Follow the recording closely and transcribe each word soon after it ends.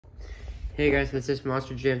Hey guys, this is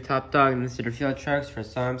Monster Jam Top Dog, and this is the field trucks for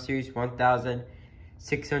Psalm Series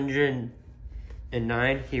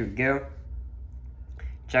 1609. Here we go.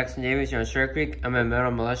 Jackson Davis, you're on Shark Creek. I'm at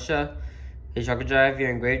Metal Militia. Hey, Trucker Drive, you're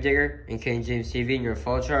in Gravedigger. And Kane James TV, and you're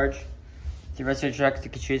full charge. The rest of the trucks you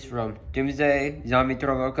can choose from: Doomsday, Zombie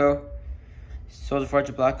Toro Loco, Soldier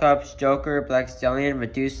Fortune Black Ops, Joker, Black Stallion,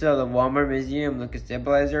 Medusa, the Walmart Museum, Lucas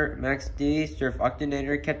Stabilizer, Max D, Surf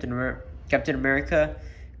Octanator, Captain America,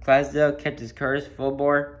 Clydesdale, Captain's Curse, Full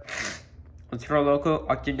Bore, Toro Loco,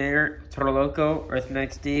 Octanator, Toro Loco, Earth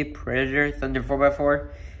Max D, Predator, Thunder 4x4,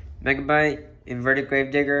 Megabyte, Inverted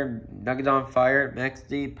Gravedigger, Nugget on Fire, Max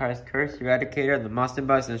D, Pirate's Curse, Eradicator, the Monster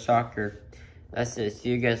Bus, and Shocker. That's it. See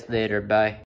you guys later. Bye.